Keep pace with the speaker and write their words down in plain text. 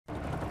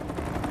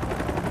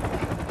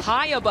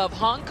High above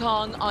Hong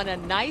Kong on a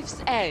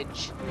knife's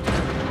edge,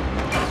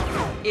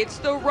 it's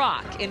The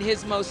Rock in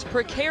his most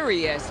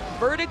precarious,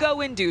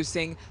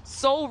 vertigo-inducing,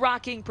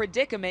 soul-rocking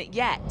predicament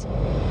yet.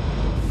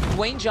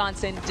 Dwayne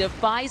Johnson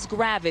defies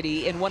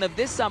gravity in one of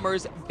this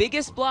summer's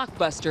biggest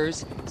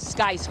blockbusters,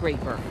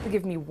 Skyscraper.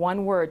 Give me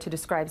one word to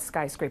describe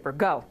Skyscraper.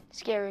 Go.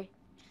 Scary.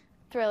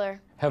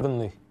 Thriller.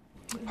 Heavenly.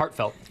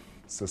 Heartfelt.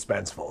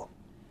 Suspenseful.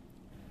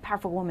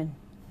 Powerful woman.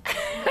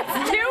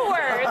 2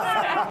 words.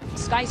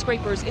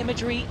 Skyscraper's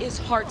imagery is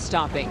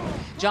heart-stopping.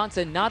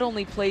 Johnson not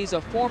only plays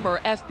a former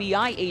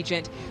FBI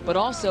agent, but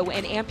also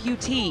an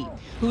amputee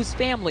whose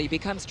family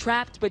becomes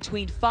trapped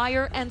between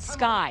fire and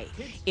sky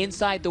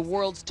inside the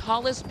world's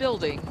tallest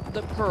building,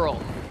 the Pearl.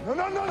 No,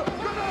 no, no, no,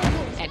 no.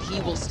 And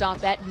he will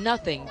stop at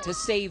nothing to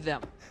save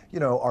them. You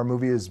know, our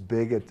movie is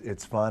big,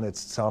 it's fun,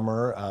 it's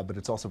summer, but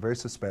it's also very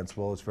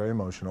suspenseful, it's very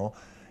emotional,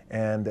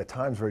 and at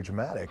times very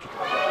dramatic.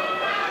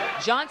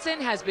 Johnson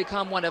has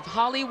become one of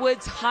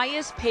Hollywood's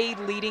highest-paid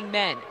leading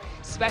men,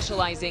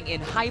 specializing in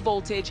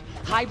high-voltage,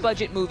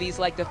 high-budget movies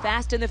like The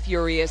Fast and the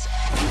Furious,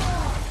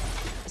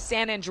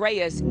 San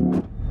Andreas,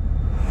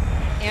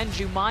 and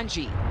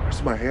Jumanji.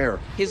 Where's my hair?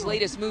 His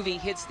latest movie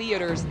hits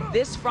theaters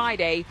this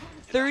Friday,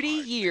 30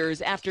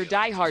 years after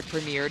Die Hard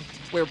premiered,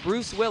 where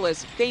Bruce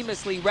Willis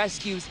famously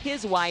rescues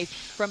his wife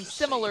from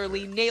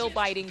similarly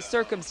nail-biting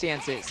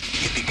circumstances.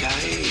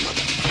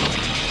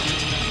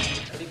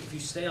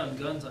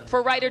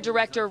 For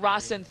writer-director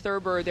Rawson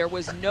Thurber, there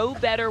was no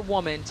better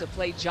woman to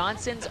play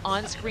Johnson's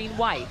on-screen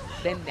wife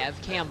than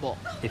Neve Campbell.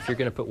 If you're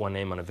going to put one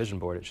name on a vision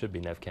board, it should be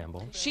Neve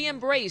Campbell. She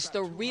embraced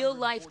the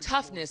real-life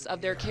toughness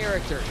of their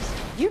characters.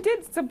 You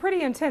did some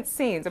pretty intense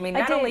scenes. I mean,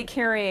 not only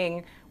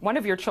carrying one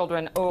of your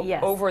children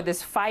over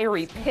this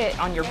fiery pit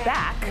on your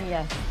back.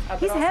 Yes.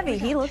 He's heavy.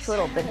 He looks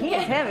little, but he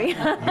is heavy.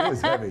 He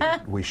is heavy.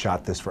 We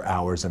shot this for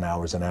hours and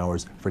hours and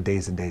hours, for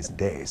days and days and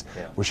days,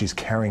 where she's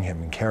carrying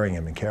him and carrying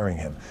him and carrying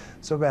him.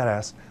 So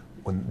badass.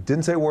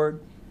 Didn't say a word,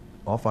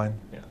 all fine.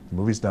 Yeah. The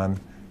movie's done.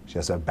 She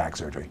has to have back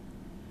surgery.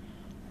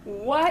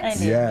 What? I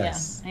did,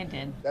 yes. Yeah, I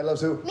did. Dad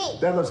loves who? Me.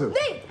 Dad loves who?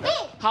 Me.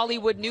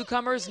 Hollywood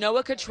newcomers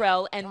Noah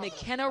Cottrell and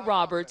McKenna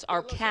Roberts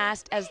are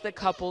cast as the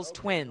couple's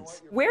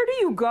twins. Where do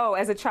you go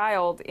as a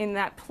child in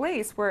that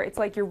place where it's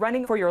like you're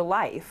running for your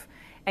life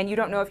and you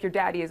don't know if your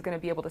daddy is going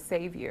to be able to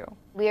save you?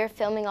 We were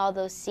filming all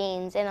those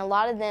scenes, and a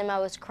lot of them I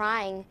was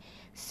crying.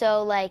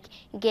 So, like,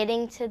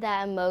 getting to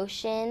that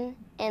emotion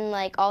and,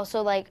 like,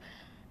 also, like,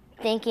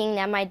 thinking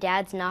that my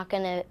dad's not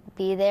going to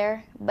be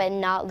there, but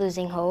not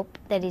losing hope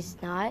that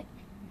he's not.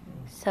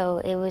 So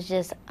it was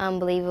just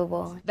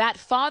unbelievable. That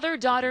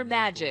father-daughter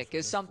magic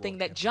is something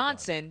that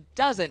Johnson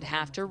doesn't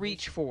have to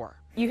reach for.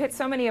 You hit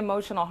so many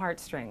emotional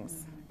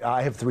heartstrings.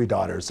 I have 3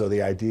 daughters, so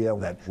the idea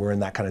that we're in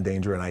that kind of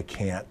danger and I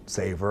can't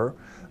save her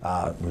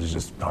was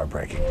just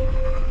heartbreaking.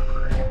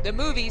 The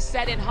movie's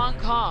set in Hong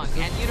Kong,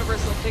 and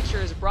Universal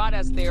Pictures brought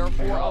us there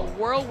for a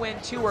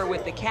whirlwind tour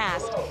with the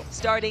cast,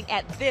 starting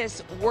at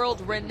this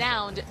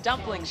world-renowned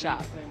dumpling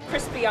shop.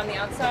 Crispy on the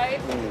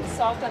outside,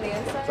 soft on the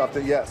inside. Soft,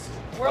 yes.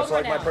 That's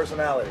like my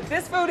personality.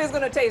 This food is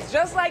going to taste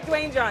just like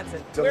Dwayne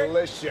Johnson.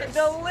 Delicious.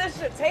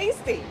 Delicious,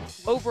 tasty.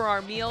 Over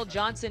our meal,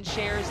 Johnson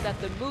shares that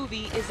the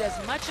movie is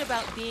as much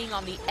about being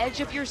on the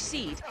edge of your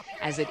seat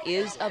as it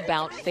is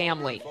about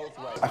family.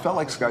 I felt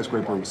like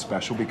Skyscraper was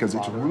special because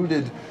it's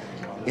rooted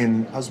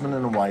in husband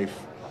and a wife,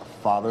 a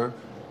father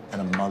and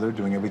a mother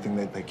doing everything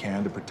that they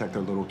can to protect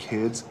their little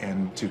kids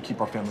and to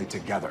keep our family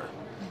together.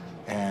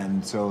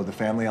 And so the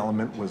family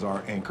element was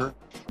our anchor.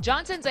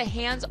 Johnson's a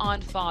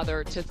hands-on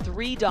father to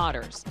 3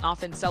 daughters,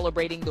 often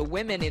celebrating the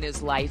women in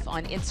his life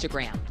on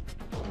Instagram.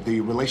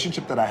 The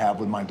relationship that I have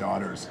with my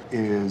daughters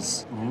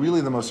is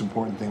really the most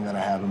important thing that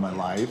I have in my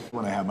life.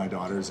 When I have my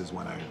daughters is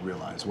when I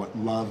realize what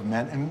love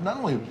meant, and not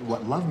only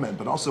what love meant,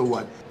 but also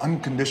what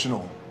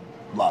unconditional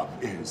love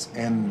is,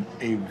 and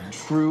a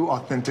true,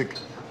 authentic,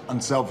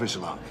 unselfish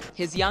love.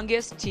 His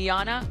youngest,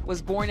 Tiana,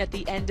 was born at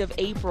the end of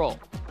April.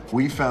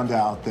 We found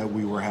out that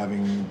we were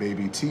having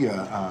baby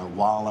Tia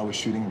while I was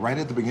shooting right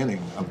at the beginning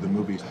of the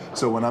movie.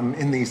 So when I'm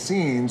in these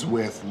scenes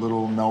with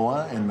little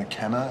Noah and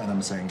McKenna and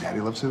I'm saying, Daddy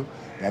loves who?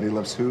 Daddy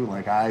loves who?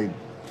 Like, I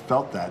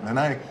felt that.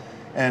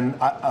 And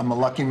I'm a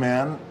lucky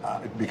man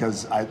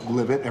because I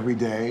live it every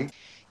day.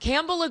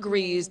 Campbell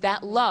agrees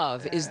that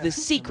love is the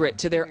secret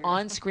to their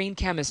on-screen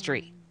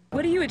chemistry.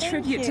 What do you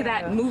attribute to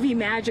that movie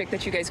magic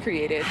that you guys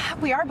created?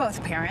 We are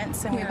both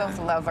parents, and we both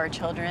love our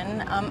children.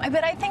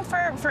 But I think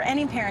for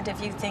any parent,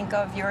 if you think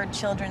of your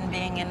children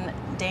being in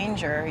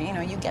danger, you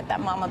know, you get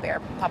that mama bear,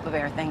 papa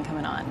bear thing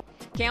coming on.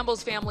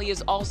 Campbell's family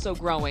is also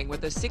growing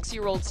with a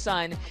 6-year-old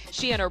son.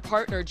 She and her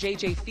partner,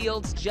 JJ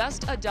Fields,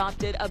 just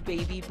adopted a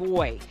baby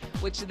boy,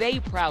 which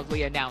they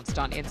proudly announced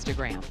on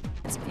Instagram.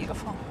 It's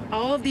beautiful.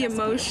 All of the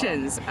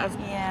emotions of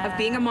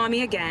being a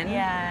mommy again.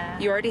 Yeah.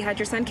 You already had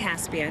your son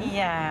Caspian.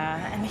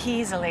 Yeah, and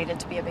he's elated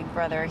to be a big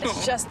brother.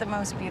 It's just the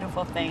most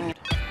beautiful thing.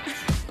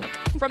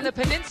 From the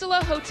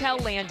Peninsula Hotel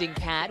landing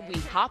pad, we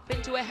hop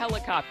into a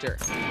helicopter.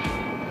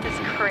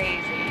 It's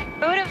crazy.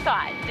 Who would have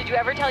thought? Did you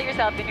ever tell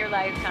yourself in your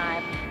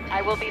lifetime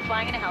I will be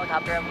flying in a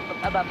helicopter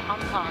above Hong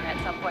Kong at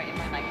some point in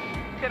my life.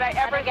 Did I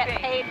ever get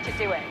paid to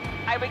do it?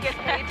 I would get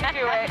paid to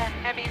do it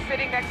and be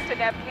sitting next to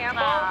Nev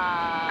Campbell?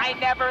 I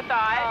never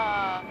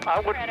thought.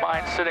 I wouldn't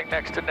mind sitting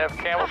next to Nev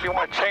Campbell. If you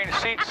want to change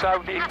seats, I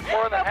would be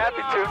more than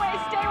happy to.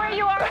 Stay where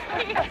you are,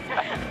 please.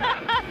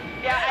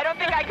 Yeah, I don't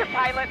think I could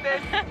pilot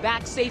this.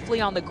 Back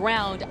safely on the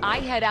ground, I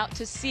head out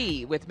to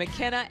sea with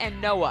McKenna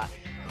and Noah.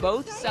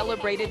 Both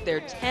celebrated their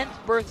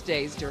 10th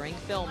birthdays during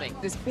filming.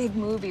 This big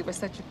movie with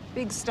such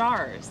big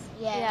stars.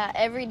 Yeah,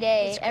 every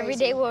day. Every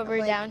day while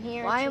we're down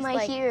here. Why am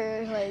I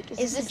here? Like,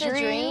 is this a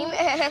dream?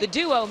 The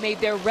duo made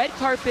their red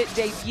carpet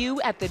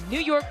debut at the New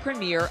York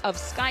premiere of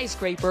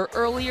Skyscraper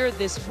earlier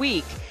this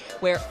week,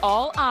 where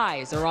all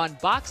eyes are on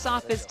box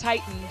office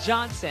titan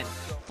Johnson,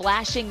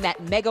 flashing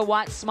that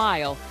megawatt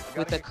smile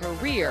with a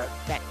career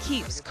that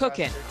keeps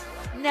cooking.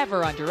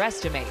 Never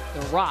underestimate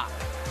The Rock.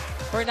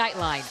 For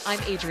Nightline, I'm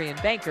Adrienne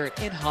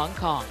Bankert in Hong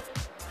Kong.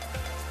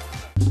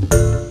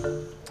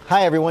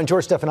 Hi everyone,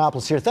 George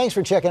Stephanopoulos here. Thanks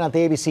for checking out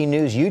the ABC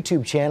News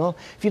YouTube channel.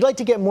 If you'd like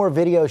to get more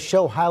videos,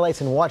 show highlights,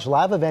 and watch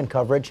live event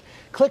coverage,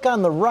 click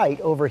on the right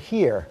over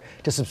here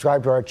to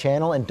subscribe to our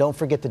channel, and don't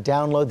forget to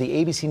download the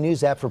ABC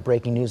News app for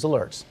breaking news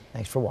alerts.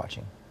 Thanks for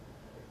watching.